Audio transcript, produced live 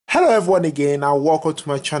Hello everyone again and welcome to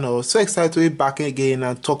my channel. So excited to be back again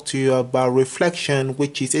and talk to you about reflection,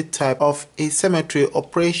 which is a type of a symmetry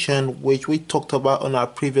operation which we talked about on our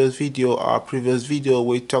previous video.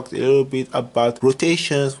 We talked a little bit about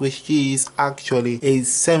rotations, which is actually a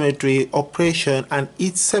symmetry operation, and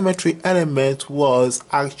its symmetry element was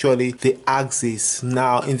actually the axis.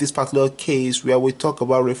 Now in this particular case where we talk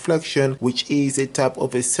about reflection, which is a type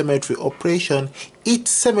of a symmetry operation,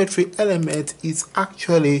 its symmetry element is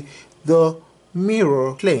actually the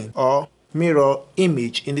mirror plane or mirror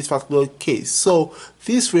image in this particular case. So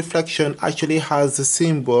this reflection actually has the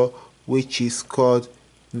symbol which is called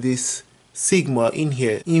this sigma in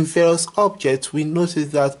here. In various objects, we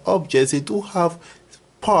notice that objects, they do have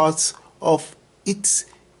parts of its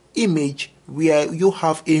image where you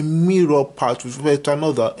have a mirror part with respect to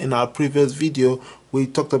another. In our previous video, we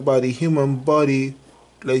talked about the human body.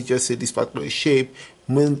 Let's just say this particular shape,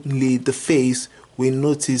 mainly the face. We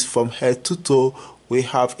notice from head to toe we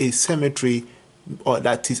have a symmetry, or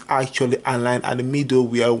that is actually aligned at the middle,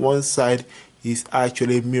 where one side is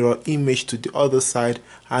actually a mirror image to the other side,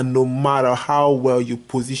 and no matter how well you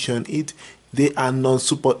position it, they are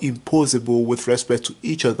non-superimposable with respect to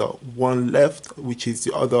each other. One left, which is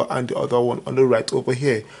the other, and the other one on the right over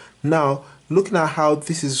here. Now looking at how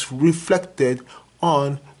this is reflected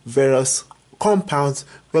on various compounds,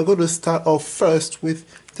 we're going to start off first with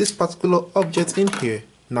this particular object in here.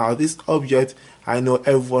 Now this object, I know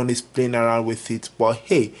everyone is playing around with it, but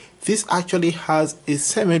hey, this actually has a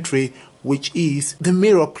symmetry which is the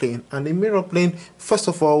mirror plane. And the mirror plane, first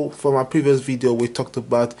of all, from our previous video we talked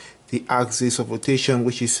about the axis of rotation,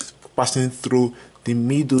 which is passing through the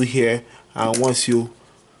middle here, and once you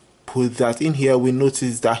put that in here, we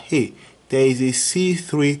notice that hey, there is a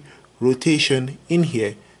C3 rotation in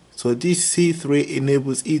here. So this C3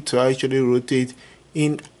 enables it to actually rotate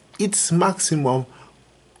in its maximum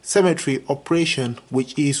symmetry operation,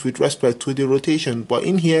 which is with respect to the rotation. But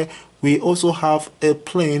in here we also have a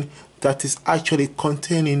plane that is actually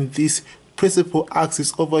containing this principal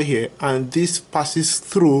axis over here, and this passes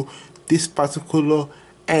through this particular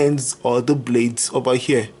ends or the blades over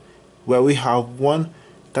here, where we have one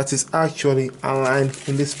that is actually aligned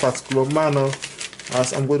in this particular manner,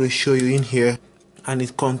 as I'm going to show you in here, and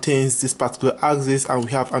it contains this particular axis, and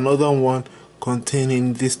we have another one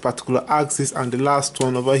containing this particular axis, and the last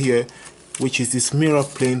one over here, which is this mirror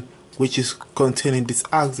plane, which is containing this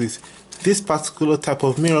axis. This particular type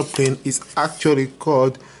of mirror plane is actually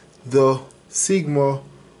called the sigma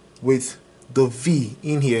with the V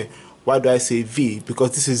in here. Why do I say V?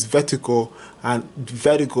 Because this is vertical, and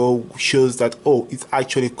vertical shows that oh, it's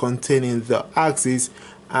actually containing the axis.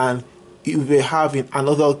 And we're having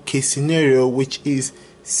another case scenario, which is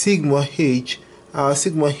sigma H.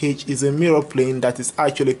 Sigma H is a mirror plane that is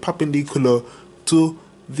actually perpendicular to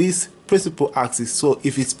this principal axis. So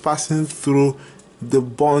if it's passing through the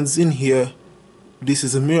bonds in here, this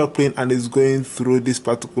is a mirror plane and is going through this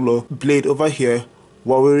particular blade over here.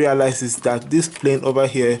 What we realize is that this plane over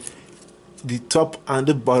here, the top and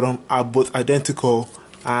the bottom are both identical,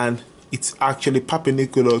 and it's actually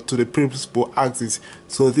perpendicular to the principal axis.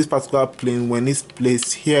 So this particular plane, when it's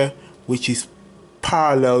placed here, which is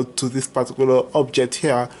parallel to this particular object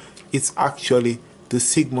here, it's actually the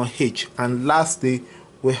sigma H. And lastly,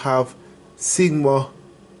 we have sigma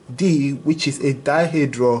D, which is a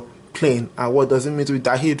dihedral plane. And what does it mean to be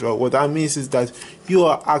dihedral? What that means is that you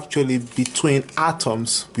are actually between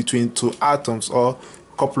atoms, between two atoms or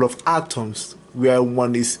a couple of atoms, where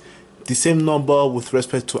one is the same number with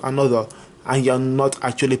respect to another, and you're not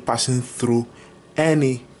actually passing through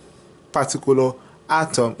any particular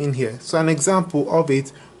atom in here. So an example of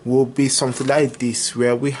it will be something like this,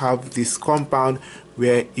 where we have this compound,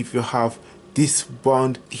 where if you have this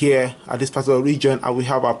bond here at this particular region, and we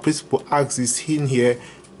have our principal axis in here,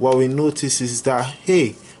 what we notice is that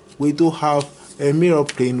hey, we do have a mirror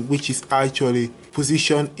plane which is actually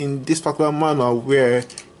positioned in this particular manner, where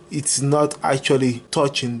it's not actually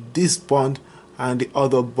touching this bond and the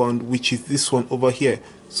other bond, which is this one over here.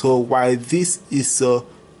 So while this is a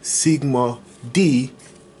sigma D,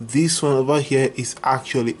 this one over here is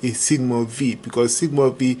actually a sigma V, because sigma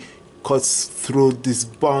V cuts through this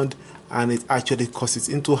bond and it actually cuts it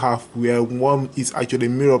into half, where one is actually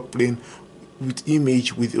mirror plane with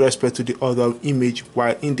image with respect to the other image,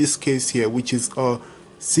 while in this case here, which is a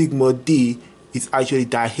sigma D, it's actually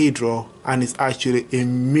dihedral and it's actually a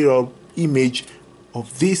mirror image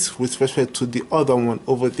of this with respect to the other one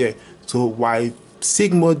over there. So while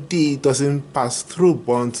sigma D doesn't pass through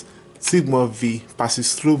bonds, sigma V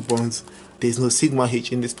passes through bonds. There's no sigma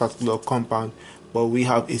H in this particular compound, but we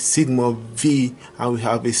have a sigma V and we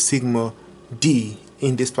have a sigma D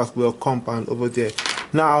in this particular compound over there.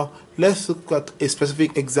 Now let's look at a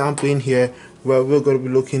specific example in here where we're going to be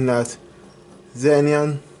looking at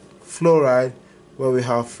xenon fluoride, where we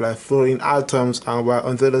have like fluorine atoms, and while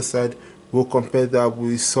on the other side we'll compare that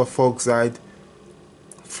with sulfoxide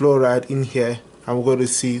fluoride in here, and we're going to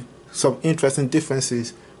see some interesting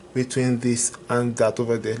differences between this and that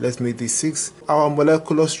over there. Let's make this 6. Our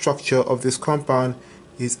molecular structure of this compound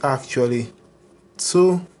is actually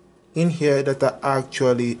 2 in here that are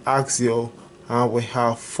actually axial, and we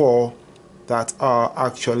have 4 that are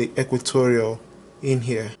actually equatorial in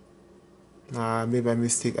here. I made a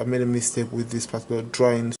mistake with this particular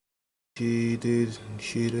drawing. She did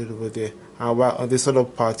over there. And while on this other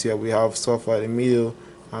part here we have sulfur in the middle,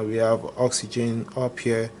 and we have oxygen up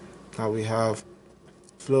here, and we have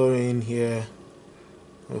fluorine here,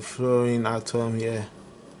 a fluorine atom here,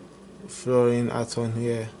 fluorine atom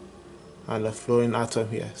here, and a fluorine atom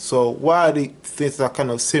here. So while the things are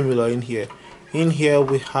kind of similar in here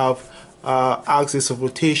we have axis of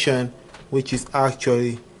rotation, which is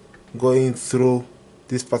actually going through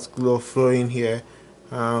this particular fluorine here,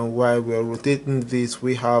 and while we're rotating this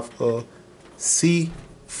we have a C4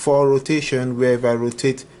 rotation, where if I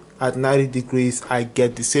rotate at 90 degrees I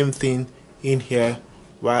get the same thing in here,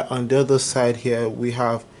 while on the other side here we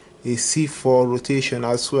have a C4 rotation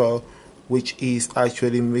as well, which is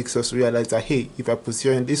actually makes us realize that hey, if I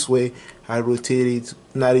position it this way, I rotate it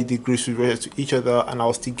 90 degrees with respect to each other, and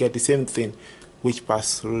I'll still get the same thing, which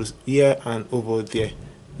passes through here and over there.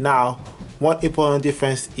 Now one important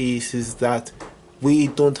difference is that we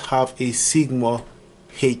don't have a sigma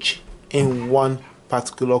H in one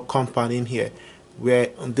particular compound in here,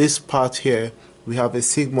 where on this part here we have a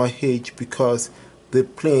sigma H because the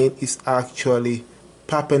plane is actually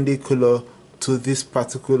perpendicular to this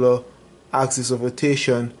particular axis of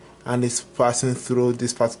rotation, and it's passing through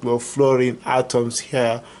this particular fluorine atoms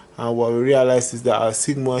here. And what we realize is that our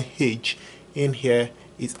sigma H in here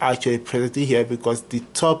is actually present here because the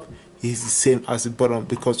top is the same as the bottom,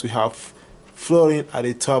 because we have fluorine at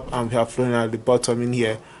the top and we have fluorine at the bottom in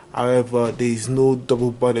here. However, there is no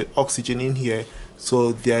double bonded oxygen in here,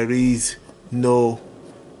 so there is no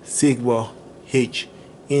sigma H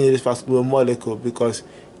in this particular molecule because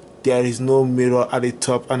there is no mirror at the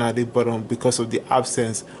top and at the bottom because of the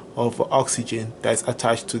absence of oxygen that is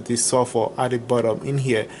attached to this sulfur at the bottom in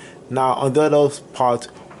here. Now on the other part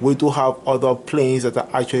we do have other planes that are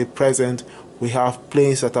actually present. We have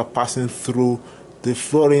planes that are passing through the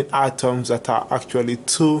fluorine atoms that are actually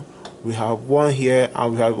 2. We have one here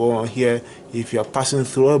and we have one here. If you are passing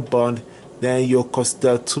through a bond, then you're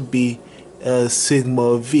considered to be a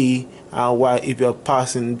sigma V, and while if you're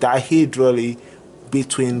passing dihedrally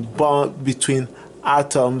between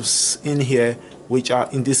atoms in here, which are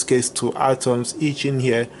in this case 2 atoms each in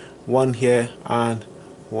here, one here and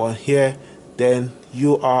one here, then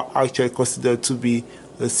you are actually considered to be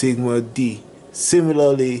a sigma D.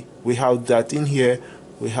 Similarly, we have that in here,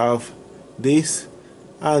 we have this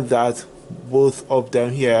and that, both of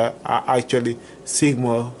them here are actually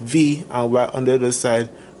sigma V, and while on the other side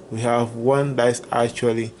we have one that is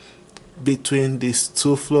actually between these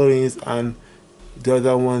 2 fluorines and the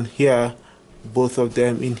other one here, both of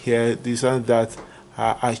them in here, this and that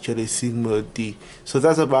are actually sigma D. So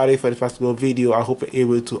that's about it for this particular video. I hope you're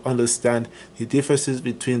able to understand the differences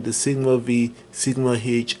between the sigma V, sigma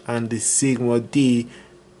H and the sigma D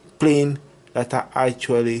plane that are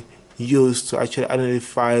actually used to actually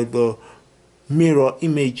identify the mirror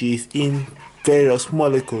images in various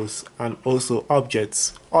molecules and also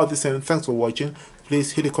objects. All the same, thanks for watching.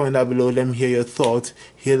 Please hit the comment down below, let me hear your thoughts.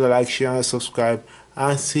 Hit the like, share and subscribe,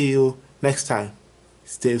 and see you next time.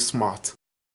 Stay smart.